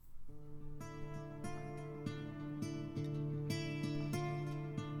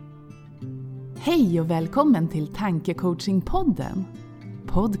Hej och välkommen till Tankecoaching-podden.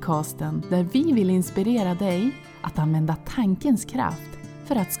 Podcasten där vi vill inspirera dig att använda tankens kraft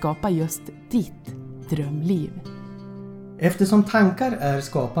för att skapa just ditt drömliv. Eftersom tankar är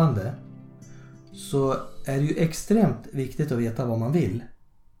skapande så är det ju extremt viktigt att veta vad man vill.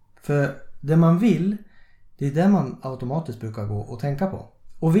 För det man vill, det är det man automatiskt brukar gå och tänka på.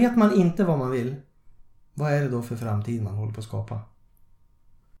 Och vet man inte vad man vill, vad är det då för framtid man håller på att skapa?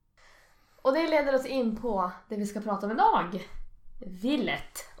 Och det leder oss in på det vi ska prata om idag.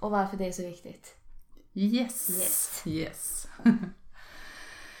 Villet och varför det är så viktigt. Yes.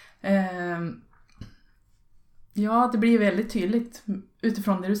 Ja, det blir väldigt tydligt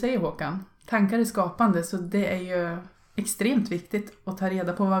utifrån det du säger, Håkan. Tankar är skapande, så det är ju extremt viktigt att ta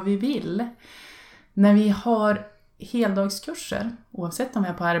reda på vad vi vill. När vi har heldagskurser, oavsett om vi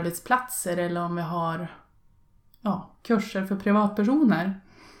är på arbetsplatser eller om vi har kurser för privatpersoner.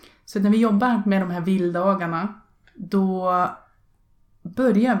 Så när vi jobbar med de här villdagarna, då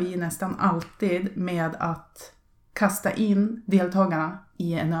börjar vi nästan alltid med att kasta in deltagarna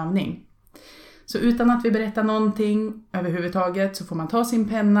i en övning. Så utan att vi berättar någonting överhuvudtaget så får man ta sin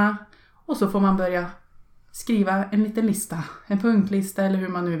penna och så får man börja skriva en liten lista, en punktlista eller hur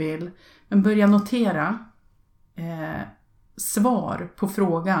man nu vill. Men börja notera svar på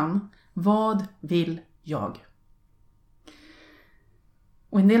frågan, vad vill jag?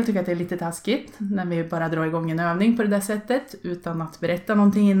 Och en del tycker att det är lite taskigt när vi bara drar igång en övning på det där sättet utan att berätta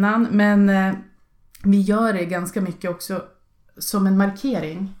någonting innan. Men vi gör det ganska mycket också som en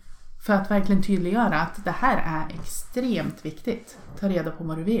markering för att verkligen tydliggöra att det här är extremt viktigt. Ta reda på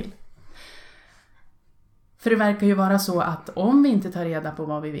vad du vill. För det verkar ju vara så att om vi inte tar reda på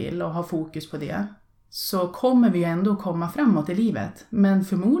vad vi vill och har fokus på det, så kommer vi ju ändå komma framåt i livet. Men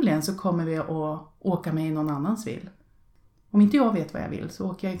förmodligen så kommer vi att åka med i någon annans vill. Om inte jag vet vad jag vill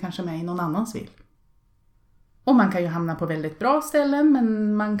så åker jag kanske med i någon annans vill. Och man kan ju hamna på väldigt bra ställen,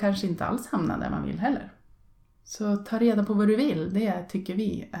 men man kanske inte alls hamnar där man vill heller. Så ta reda på vad du vill, det tycker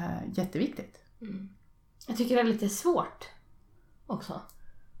vi är jätteviktigt. Jag tycker det är lite svårt också.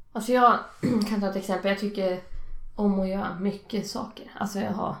 Alltså jag kan ta ett exempel. Jag tycker om att göra mycket saker. Alltså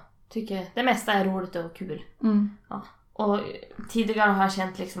jag tycker det mesta är roligt och kul. Ja. Och tidigare har jag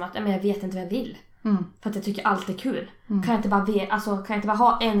känt liksom att jag vet inte vad jag vill. För att jag tycker allt är kul. Kan jag inte bara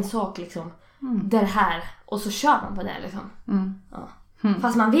ha en sak liksom, det här, och så kör man på det liksom.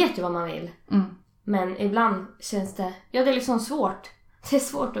 Fast man vet ju vad man vill. Men ibland känns det det är liksom svårt. Det är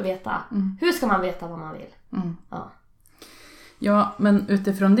svårt att veta. Hur ska man veta vad man vill? Ja, men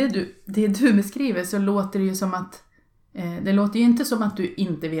utifrån det du beskriver så låter det ju som att det låter ju inte som att du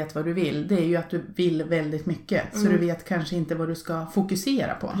inte vet vad du vill. Det är ju att du vill väldigt mycket. Så du vet kanske inte vad du ska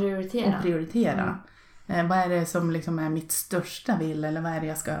fokusera på. Prioritera. Vad är det som liksom är mitt största vill? Eller vad är det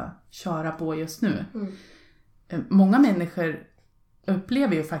jag ska köra på just nu? Många människor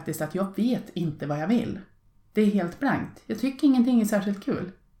upplever ju faktiskt att jag vet inte vad jag vill. Det är helt blankt. Jag tycker ingenting är särskilt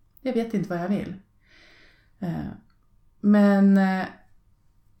kul. Jag vet inte vad jag vill. Men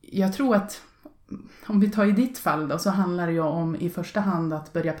jag tror att om vi tar i ditt fall då, så handlar det ju om i första hand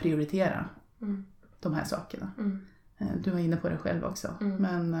att börja prioritera de här sakerna. Du var inne på det själv också.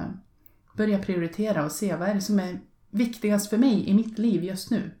 Men börja prioritera och se vad är det som är viktigast för mig i mitt liv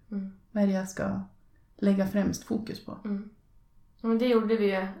just nu. Vad är det jag ska lägga främst fokus på. Men det gjorde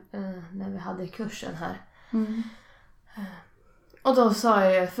vi ju när vi hade kursen här. Och då sa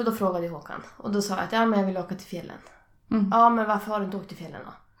jag, för då frågade Håkan. Och då sa jag att men jag vill åka till fjällen. Ja, men varför har du inte åkt till fjällen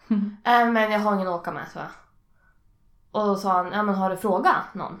då? Men jag har ingen att åka med, så. Och då sa han, men har du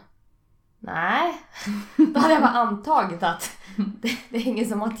frågat någon? Nej. Då hade jag bara antagit att det är ingen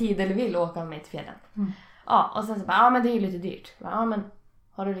som har tid eller vill åka med mig till fjällen. Ja, och sen så bara, men det är ju lite dyrt. Ja, men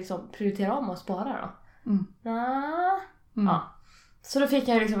har du liksom prioriterat om och spara då? Nej. Ja. Så då fick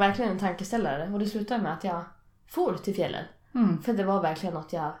jag liksom verkligen en tankeställare. Och det slutade med att jag for till fjällen. För det var verkligen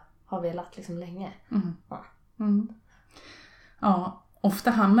något jag har velat liksom länge. Ja,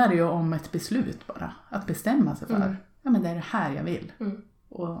 ofta handlar det ju om ett beslut bara. Att bestämma sig för. Ja, men det är det här jag vill.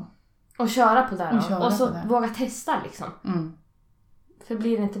 Och köra på det då. Och så våga testa liksom. För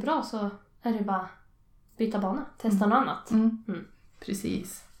blir det inte bra så är det bara byta bana. Testa något annat.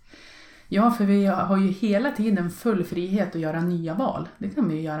 Precis. Ja, för vi har ju hela tiden full frihet att göra nya val. Det kan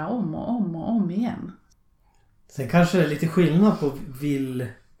vi ju göra om och om och om igen. Sen kanske det är lite skillnad på vill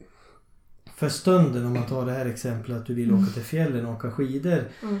för stunden, om man tar det här exemplet att du vill åka till fjällen och åka skidor.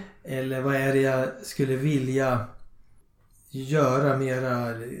 Eller vad är det jag skulle vilja göra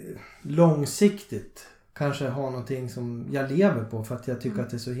mera långsiktigt. Kanske ha någonting som jag lever på för att jag tycker att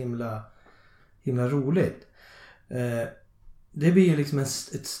det är så himla roligt. Det blir ju liksom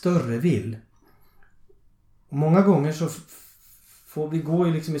ett större vill. Och många gånger så får vi gå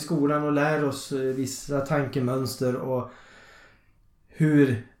liksom i skolan och lära oss vissa tankemönster och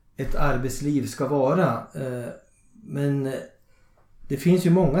hur ett arbetsliv ska vara. Men det finns ju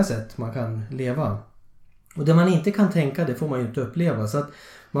många sätt man kan leva. Och det man inte kan tänka, det får man ju inte uppleva. Så att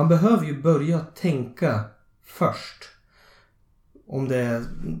man behöver ju börja tänka först. Om det är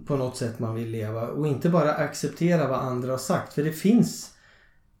på något sätt man vill leva. Och inte bara acceptera vad andra har sagt. För det finns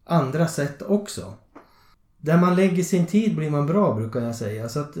andra sätt också. Där man lägger sin tid blir man bra, brukar jag säga.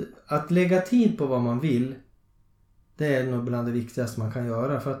 Så att lägga tid på vad man vill, det är nog bland det viktigaste man kan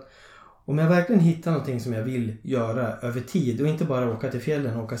göra. För att om jag verkligen hittar någonting som jag vill göra över tid och inte bara åka till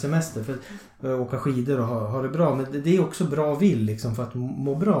fjällen och åka semester, för åka skidor och ha det bra. Men det är också bra vill liksom för att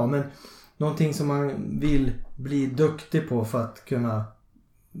må bra. Men någonting som man vill bli duktig på för att kunna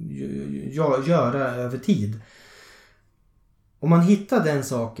göra över tid. Om man hittar den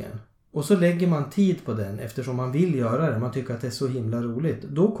saken och så lägger man tid på den eftersom man vill göra det. Man tycker att det är så himla roligt.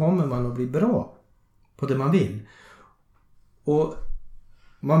 Då kommer man att bli bra på det man vill. Och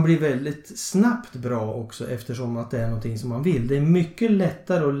man blir väldigt snabbt bra också eftersom att det är någonting som man vill. Det är mycket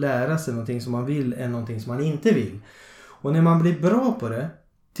lättare att lära sig någonting som man vill än någonting som man inte vill. Och när man blir bra på det,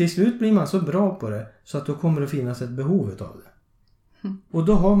 till slut blir man så bra på det så att då kommer det finnas ett behov av det. Och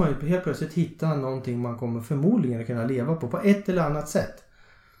då har man ju helt plötsligt hittat någonting man kommer förmodligen kunna leva på ett eller annat sätt.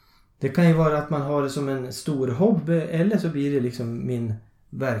 Det kan ju vara att man har det som en stor hobby eller så blir det liksom min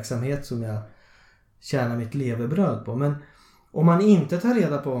verksamhet som jag tjänar mitt levebröd på. Men om man inte tar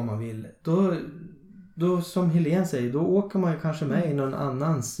reda på vad man vill, då som Helene säger, då åker man ju kanske med i någon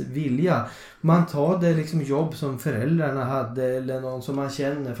annans vilja. Man tar det liksom jobb som föräldrarna hade eller någon som man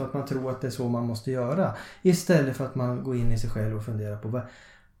känner för att man tror att det är så man måste göra. Istället för att man går in i sig själv och funderar på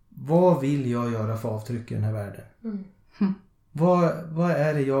vad vill jag göra för avtryck i den här världen? Vad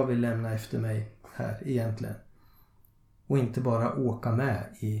är det jag vill lämna efter mig här egentligen? Och inte bara åka med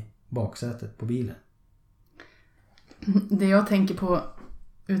i baksätet på bilen. Det jag tänker på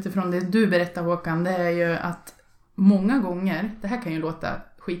utifrån det du berättar, Håkan, det är ju att många gånger, det här kan ju låta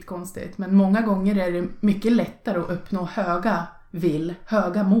skitkonstigt, men många gånger är det mycket lättare att uppnå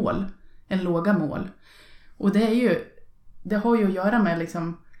höga mål än låga mål. Och det har ju att göra med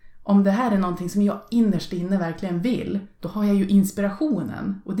liksom, om det här är någonting som jag innerst inne verkligen vill, då har jag ju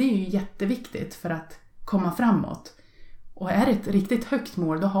inspirationen. Och det är ju jätteviktigt för att komma framåt. Och är det ett riktigt högt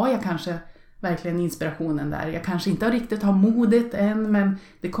mål, då har jag kanske verkligen inspirationen där. Jag kanske inte riktigt har modet än, men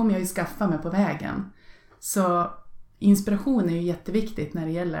det kommer jag ju skaffa mig på vägen. Så inspiration är ju jätteviktigt när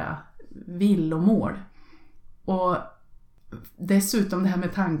det gäller vill och mål. Och dessutom det här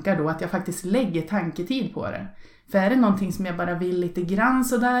med tankar då, att jag faktiskt lägger tanketid på det. För är det någonting som jag bara vill lite grann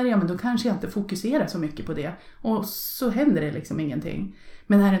sådär, ja men då kanske jag inte fokuserar så mycket på det. Och så händer det liksom ingenting.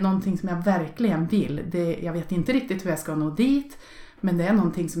 Men är det någonting som jag verkligen vill, jag vet inte riktigt hur jag ska nå dit, men det är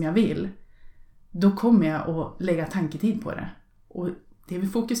någonting som jag vill, då kommer jag att lägga tanketid på det. Och det vi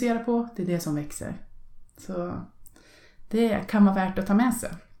fokuserar på, det är det som växer. Så det kan vara värt att ta med sig.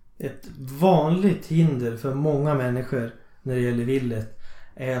 Ett vanligt hinder för många människor när det gäller villet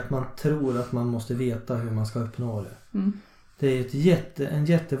är att man tror att man måste veta hur man ska uppnå det. Det är en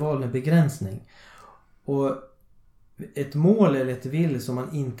jättevanlig begränsning. Och ett mål eller ett vill som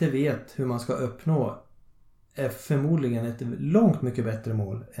man inte vet hur man ska uppnå är förmodligen ett långt mycket bättre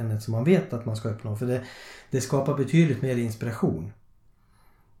mål än ett som man vet att man ska uppnå. För det skapar betydligt mer inspiration.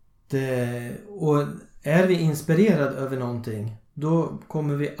 Och är vi inspirerade över någonting, då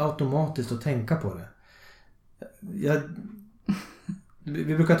kommer vi automatiskt att tänka på det.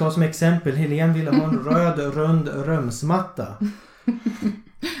 Vi brukar ta som exempel, Helene ville ha en röd rund rumsmatta.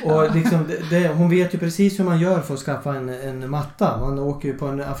 Och liksom hon vet ju precis hur man gör för att skaffa en matta. Man åker ju på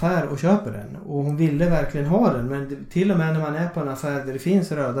en affär och köper den. Och hon ville verkligen ha den. Men till och med när man är på en affär där det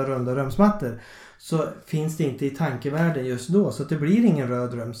finns röda runda rumsmattor, så finns det inte i tankevärlden just då. Så det blir ingen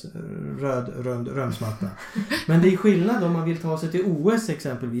röd rund rumsmatta. Men det är skillnad om man vill ta sig till OS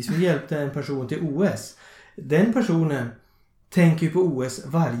exempelvis. Vi hjälpte en person till OS. Den personen tänker ju på OS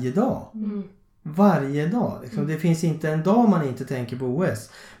varje dag. Varje dag. Liksom. Det finns inte en dag man inte tänker på OS.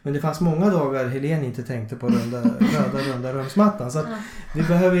 Men det fanns många dagar Helene inte tänkte på röda rumsmattan. Så att vi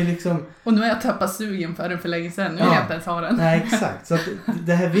behöver liksom... Och nu har jag tappat sugen för den för länge sedan. Nu vill jag inte ens ha den. Nej, exakt. Så att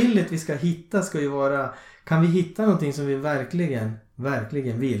det här villet vi ska hitta ska ju vara... Kan vi hitta någonting som vi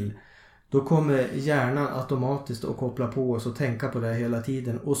verkligen vill, då kommer hjärnan automatiskt att koppla på oss och tänka på det hela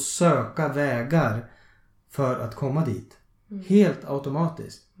tiden. Och söka vägar för att komma dit. Helt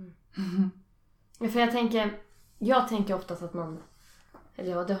automatiskt. För jag tänker oftast att man,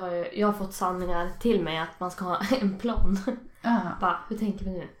 eller ja, jag har fått sanningar till mig att man ska ha en plan. Bara, hur tänker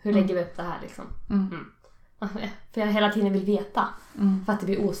vi nu? Hur lägger vi upp det här liksom? För jag hela tiden vill veta. För att det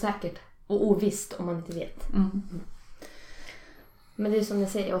blir osäkert och ovisst om man inte vet. Men det är som jag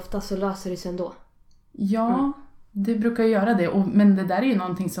säger, ofta så löser det sig ändå. Ja, det brukar göra det. Men det där är ju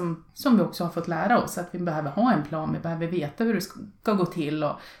någonting som vi också har fått lära oss. Att vi behöver ha en plan, vi behöver veta hur det ska gå till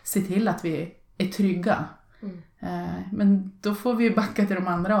och se till att vi är trygga. Men då får vi backa till de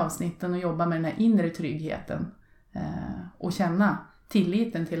andra avsnitten och jobba med den här inre tryggheten. Och känna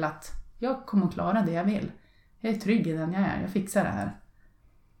tilliten till att jag kommer att klara det jag vill. Jag är trygg i den jag är, jag fixar det här.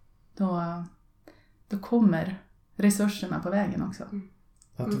 Då kommer resurserna på vägen också.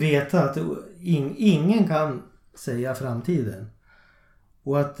 Att veta att ingen kan säga framtiden.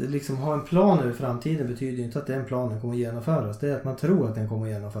 Och att liksom ha en plan över framtiden betyder inte att den planen kommer att genomföras. Det är att man tror att den kommer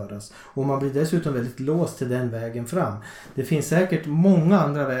att genomföras. Och man blir dessutom väldigt låst till den vägen fram. Det finns säkert många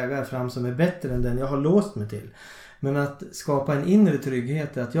andra vägar fram som är bättre än den jag har låst mig till. Men att skapa en inre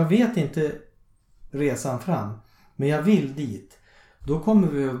trygghet är att jag vet inte resan fram. Men jag vill dit. Då kommer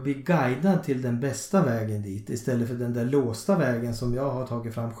vi att bli guidad till den bästa vägen dit. Istället för den där låsta vägen som jag har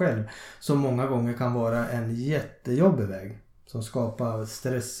tagit fram själv. Som många gånger kan vara en jättejobbig väg. Som skapar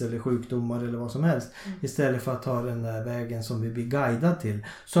stress eller sjukdomar eller vad som helst. Istället för att ta den där vägen som vi blir guidad till.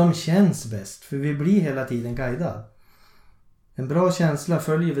 Som känns bäst. För vi blir hela tiden guidad. En bra känsla,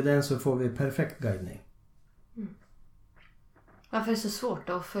 följer vi den så får vi perfekt guidning. Varför är det så svårt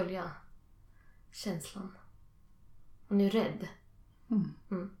att följa känslan? Hon är rädd.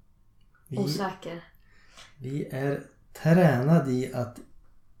 Osäker. Vi är tränade i att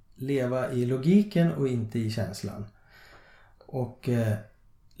leva i logiken och inte i känslan. Och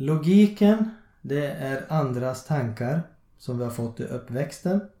logiken, det är andras tankar som vi har fått i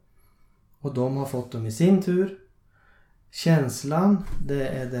uppväxten. Och de har fått dem i sin tur. Känslan, det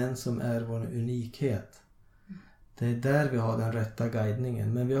är den som är vår unikhet. Det är där vi har den rätta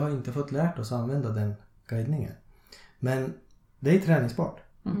guidningen. Men vi har inte fått lärt oss använda den guidningen. Men det är träningsbart.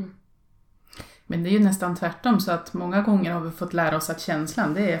 Men det är ju nästan tvärtom, så att många gånger har vi fått lära oss att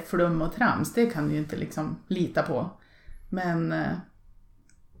känslan, det är flum och trams. Det kan vi ju inte liksom lita på. Men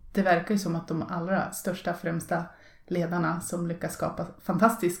det verkar ju som att de allra största, främsta ledarna som lyckas skapa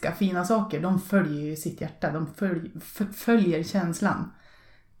fantastiska, fina saker, de följer ju sitt hjärta. De följer känslan.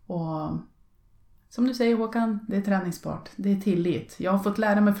 Och som du säger Håkan, det är träningsbart. Det är tillit. Jag har fått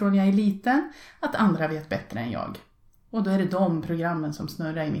lära mig från jag är liten att andra vet bättre än jag. Och då är det de programmen som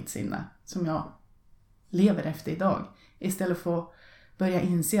snurrar i mitt sinne som jag lever efter idag. Istället för att börja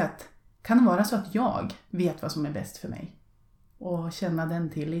inse att kan det vara så att jag vet vad som är bäst för mig. Och känna den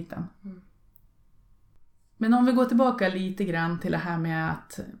tilliten. Men om vi går tillbaka lite grann till det här med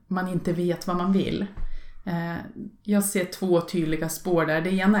att man inte vet vad man vill. Jag ser 2 tydliga spår där.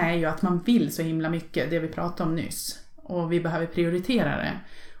 Det ena är ju att man vill så himla mycket, det vi pratade om nyss. Och vi behöver prioritera det.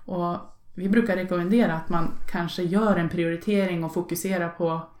 Och vi brukar rekommendera att man kanske gör en prioritering och fokuserar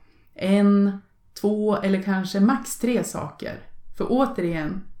på 1, 2 eller kanske max 3 saker. För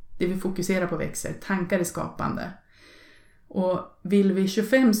återigen, det vi fokuserar på växer. Tankar är skapande. Och vill vi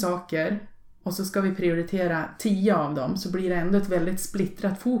 25 saker och så ska vi prioritera 10 av dem, så blir det ändå ett väldigt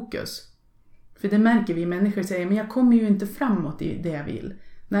splittrat fokus. För det märker vi, människor säger, men jag kommer ju inte framåt i det jag vill.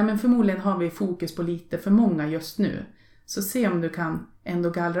 Nej, men förmodligen har vi fokus på lite för många just nu. Så se om du kan ändå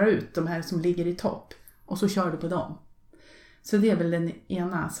gallra ut de här som ligger i topp. Och så kör du på dem. Så det är väl den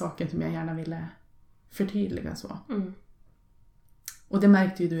ena saken som jag gärna ville förtydliga så. Och det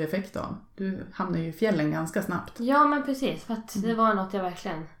märkte ju du effekt av. Du hamnade ju i fjällen ganska snabbt. Ja, men precis. För att det var något jag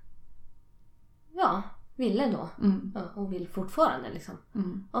verkligen ville då. Och vill fortfarande liksom.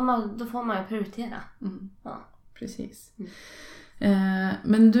 Och då får man ju prioritera. Ja. Precis.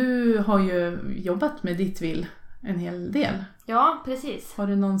 Men du har ju jobbat med ditt vill en hel del. Ja, precis. Har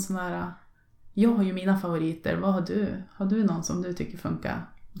du någon sån här... Jag har ju mina favoriter. Vad har du? Har du någon som du tycker funkar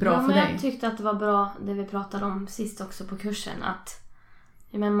bra för dig? Jag tyckte att det var bra det vi pratade om sist också på kursen. Att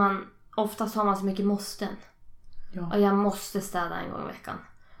oftast har man så mycket måsten. Ja. Och jag måste städa en gång i veckan.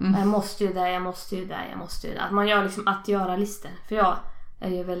 Jag måste ju det. Att man gör liksom att göra listor. För jag är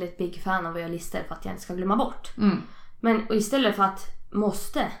ju väldigt big fan av att göra listor för att jag inte ska glömma bort. Men och istället för att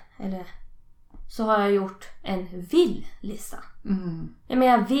måste, så har jag gjort en vill-lista. Men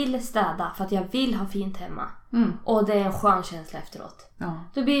jag vill städa för att jag vill ha fint hemma. Och det är en skön känsla efteråt. Ja.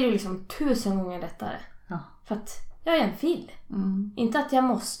 Då blir det liksom 1000 gånger lättare. Ja. För att jag vill. Inte att jag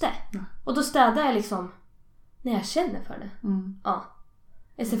måste. Ja. Och då städar jag liksom när jag känner för det. Ja.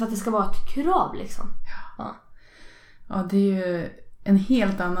 Istället för att det ska vara ett krav liksom. Ja, det är ju en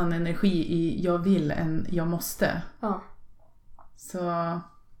helt annan energi i jag vill än jag måste. Ja. Så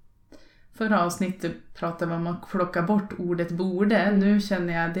Förra avsnittet pratade vi om att plocka bort ordet borde. Nu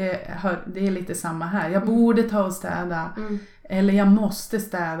känner jag det är lite samma här. Jag borde ta och städa. Eller jag måste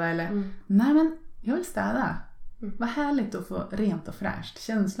städa. Eller nej men jag vill städa. Vad härligt att få rent och fräscht.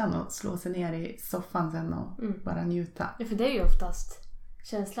 Känslan att slå sig ner i soffan sen och bara njuta. Ja, för det är ju oftast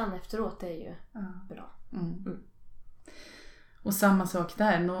känslan efteråt är ju bra. Och samma sak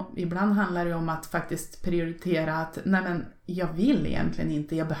där. Ibland handlar det om att faktiskt prioritera att nej men jag vill egentligen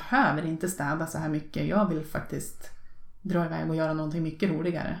inte. Jag behöver inte städa så här mycket. Jag vill faktiskt dra iväg och göra någonting mycket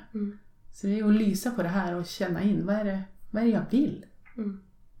roligare. Så det är att lysa på det här och känna in vad är det jag vill.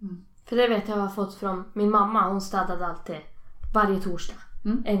 För det vet jag har fått från min mamma. Hon städade alltid varje torsdag.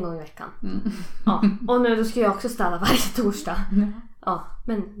 En gång i veckan. Ja. Och nu då ska jag också städa varje torsdag. Ja,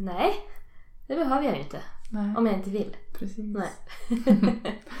 men nej. Det behöver jag ju inte. Nej. Om jag inte vill. Precis. Nej.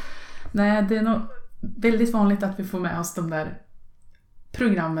 Nej, det är nog väldigt vanligt att vi får med oss de där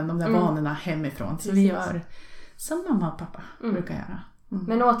programmen, de där vanorna hemifrån. Så vi gör som mamma och pappa brukar göra.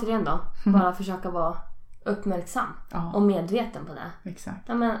 Men återigen då, bara försöka vara uppmärksam och medveten på det. Exakt.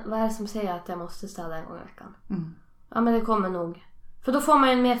 Ja, men vad är det som säger att jag måste städa en gång i veckan? Ja, men det kommer nog. För då får man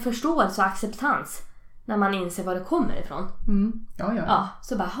ju en mer förståelse och acceptans när man inser var det kommer ifrån. Ja,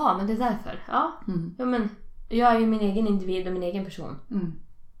 så bara, men det är därför. Ja, men jag är ju min egen individ och min egen person.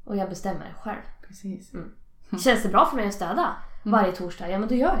 Och jag bestämmer själv. Precis. Känns det bra för mig att städa varje torsdag? Ja, men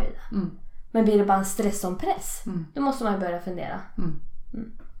då gör jag det. Men blir det bara en stress och press, då måste man börja fundera.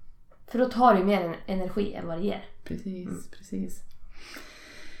 För då tar det mer energi än vad det ger. Precis.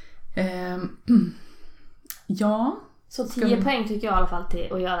 Ja. Så 10 poäng tycker jag i alla fall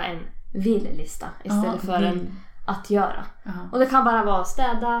till att göra en vill-lista istället för en att göra. Och det kan bara vara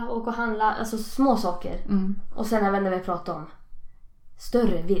städa, åka och handla, alltså små saker. Och sen även när vi pratar om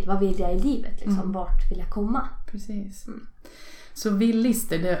större vill, vad vill jag i livet liksom, vart vill jag komma? Precis. Så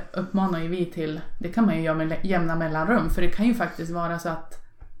vill-listor, det uppmanar ju vi till, det kan man ju göra med jämna mellanrum, för det kan ju faktiskt vara så att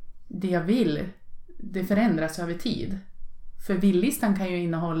det jag vill, det förändras över tid. För vill-listan kan ju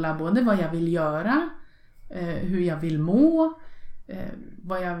innehålla både vad jag vill göra, hur jag vill må,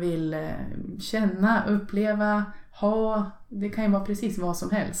 vad jag vill känna, uppleva, ha. Det kan ju vara precis vad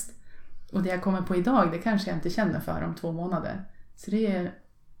som helst. Och det jag kommer på idag, det kanske jag inte känner för om 2 månader. Så det är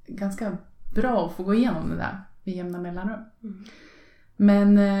ganska bra att få gå igenom det där vid jämna mellanrum.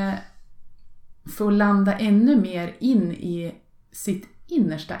 Men för att landa ännu mer in i sitt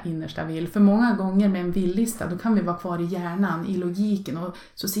innersta vill. För många gånger med en vill-lista, då kan vi vara kvar i hjärnan, i logiken, och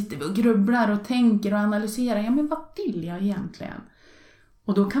så sitter vi och grubblar och tänker och analyserar. Ja, men vad vill jag egentligen?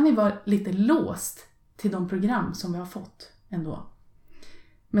 Och då kan vi vara lite låst till de program som vi har fått ändå.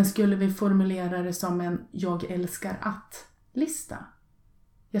 Men skulle vi formulera det som en jag älskar att-lista.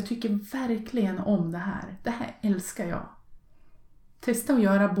 Jag tycker verkligen om det här. Det här älskar jag. Testa att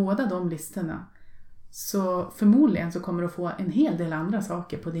göra båda de listorna. Så förmodligen så kommer du få en hel del andra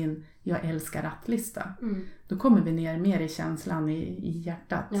saker på din jag älskar att-lista. Då kommer vi ner mer i känslan i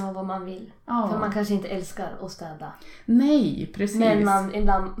hjärtat. Ja, vad man vill. För man kanske inte älskar att städa. Nej, precis. Men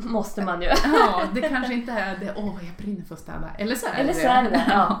ibland måste man ju. Ja, det kanske inte är det. Jag brinner för att städa. Eller så är det.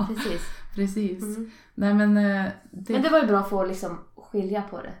 Ja, precis. Nej, men det var ju bra att få liksom skilja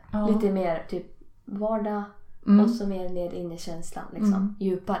på det. Lite mer typ vardag. Och så mer ner in i känslan liksom.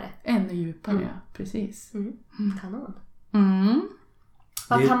 Djupare. Ännu djupare, ja. Precis. Kanon.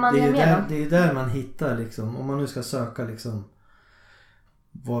 Vad kan man göra mer då? Det är där man hittar liksom, om man nu ska söka liksom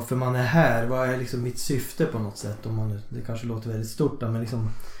varför man är här, vad är liksom mitt syfte på något sätt, om man nu, det kanske låter väldigt stort men liksom,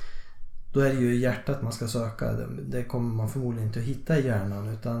 då är det ju hjärtat man ska söka. Det kommer man förmodligen inte att hitta i hjärnan,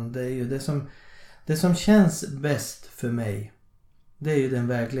 utan det är ju det som känns bäst för mig. Det är ju den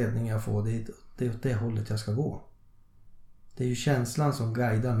vägledning jag får. Det är åt det hållet jag ska gå. Det är ju känslan som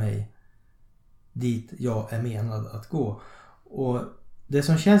guidar mig dit jag är menad att gå. Och det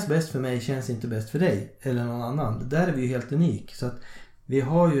som känns bäst för mig känns inte bäst för dig eller någon annan. Där är vi ju helt unik. Så att vi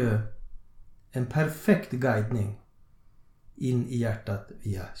har ju en perfekt guidning in i hjärtat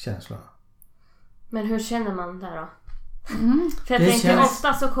via känslorna. Men hur känner man där då? För jag tänker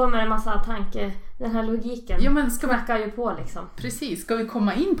ofta så kommer en massa tankar. Den här logiken snackar ju på liksom. Precis, ska vi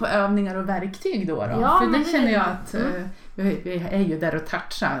komma in på övningar och verktyg då? Ja, för det känner jag att vi är ju där och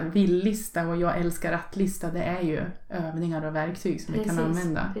touchar. Vill-lista och jag älskar att-lista, det är ju övningar och verktyg som vi kan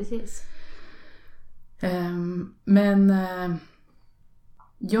använda. Precis. Men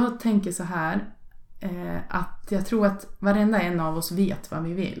jag tänker så här, att jag tror att varenda en av oss vet vad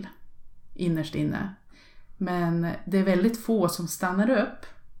vi vill innerst inne. Men det är väldigt få som stannar upp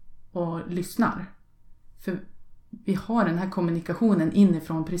och lyssnar. För vi har den här kommunikationen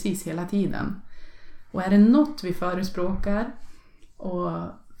inifrån precis hela tiden. Och är det något vi förespråkar och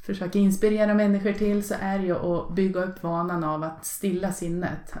försöker inspirera människor till så är ju att bygga upp vanan av att stilla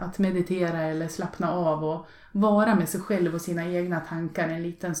sinnet. Att meditera eller slappna av och vara med sig själv och sina egna tankar en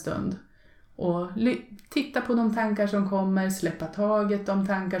liten stund. Och titta på de tankar som kommer, släppa taget de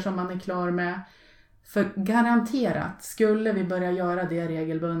tankar som man är klar med. För garanterat skulle vi börja göra det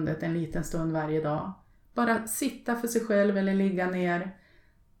regelbundet en liten stund varje dag. Bara sitta för sig själv eller ligga ner,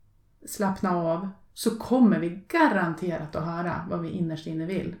 slappna av. Så kommer vi garanterat att höra vad vi innerst inne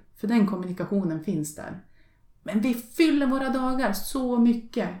vill. För den kommunikationen finns där. Men vi fyller våra dagar så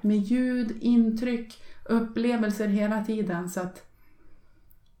mycket med ljud, intryck, upplevelser hela tiden. Så att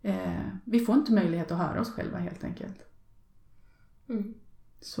vi får inte möjlighet att höra oss själva helt enkelt. Mm.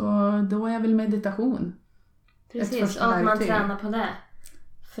 Så då är väl meditation. Precis, och att man tränar på det.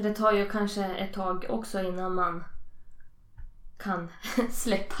 För det tar ju kanske ett tag också innan man kan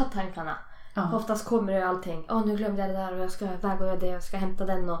släppa tankarna. Ja. Oftast kommer det ju allting. Nu glömde jag det där och jag ska iväg och göra det. Jag ska hämta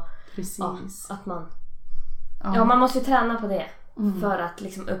den och... Precis. Ja, att man... Ja, man måste ju träna på det. För att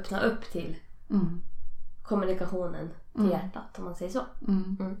liksom öppna upp till kommunikationen till hjärtat, om man säger så.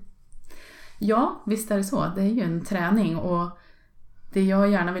 Ja, visst är det så. Det är ju en träning och det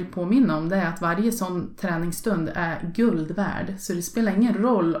jag gärna vill påminna om det är att varje sån träningsstund är guld värd. Så det spelar ingen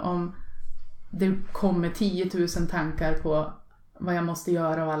roll om det kommer 10 000 tankar på vad jag måste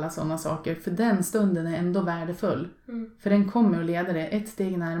göra och alla sådana saker. För den stunden är ändå värdefull. För den kommer att leda det ett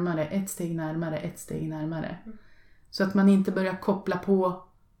steg närmare, ett steg närmare, ett steg närmare. Så att man inte börjar koppla på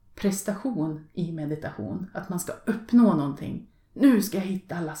prestation i meditation. Att man ska uppnå någonting. Nu ska jag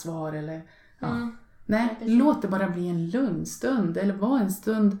hitta alla svar eller... Ja. Nej, låt det bara bli en lugn stund. Eller vara en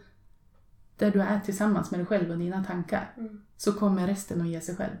stund där du är tillsammans med dig själv och dina tankar. Så kommer resten att ge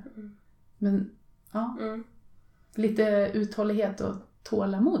sig själv. Men ja... Lite uthållighet och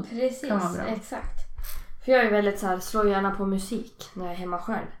tålamod. Precis, kan vara bra. Exakt. För jag är väldigt så här, slår gärna på musik när jag är hemma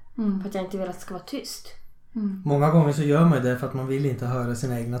själv. För att jag inte vill att det ska vara tyst. Många gånger så gör man det för att man vill inte höra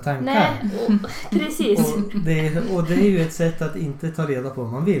sina egna tankar. Nej, precis. och det är ju ett sätt att inte ta reda på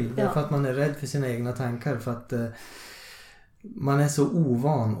vad man vill. Därför att man är rädd för sina egna tankar. För att man är så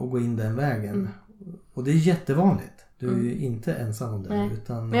ovan att gå in den vägen. Och det är jättevanligt. Du är ju inte ensam om det.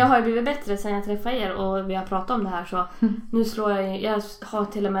 Utan... Men jag har ju blivit bättre sen jag träffade er och vi har pratat om det här. Så nu slår jag har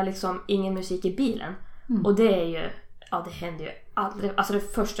till och med liksom ingen musik i bilen. Och det är ju, ja det händer ju aldrig. Alltså det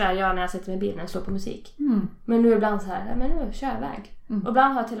första jag gör när jag sätter mig i bilen är att slå på musik. Men nu ibland så här, men nu kör jag iväg. Och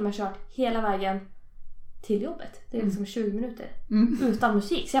ibland har jag till och med kört hela vägen till jobbet. Det är liksom 20 minuter. Utan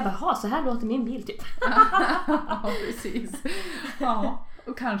musik. Så jag bara, så här låter min bil typ. Ja, precis. Ja.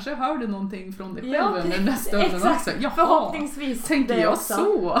 Och kanske hör du någonting från dig själv under den där stunden också. Jaha, förhoppningsvis. Tänker jag också.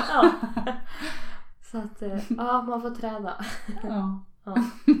 Så. Ja. Så att, man får träna. Ja.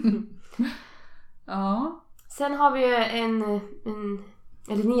 Ja. Sen har vi ju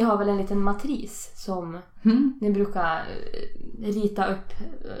eller ni har väl en liten matris som ni brukar rita upp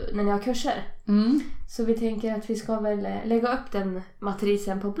när ni har kurser. Så vi tänker att vi ska väl lägga upp den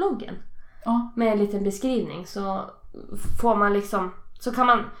matrisen på bloggen. Med en liten beskrivning så får man liksom... Så kan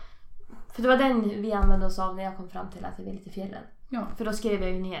man... För det var den vi använde oss av när jag kom fram till att jag ville till fjällen. Ja. För då skrev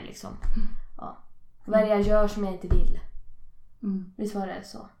jag ju ner liksom. Vad är det jag gör som jag inte vill? Visst var det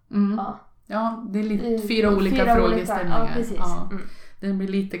så? Ja, det är lite fyra olika frågeställningar. Ja, precis. Det blir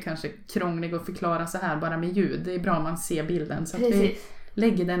lite kanske krångligt att förklara så här bara med ljud. Det är bra om man ser bilden. Så att vi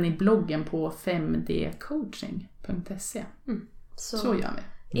lägger den i bloggen på 5dcoaching.se. Så gör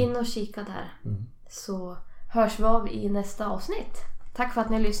vi. In och kika där. Så hörs vi av i nästa avsnitt. Tack för att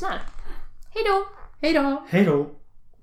ni lyssnar. Hej då! Hej då!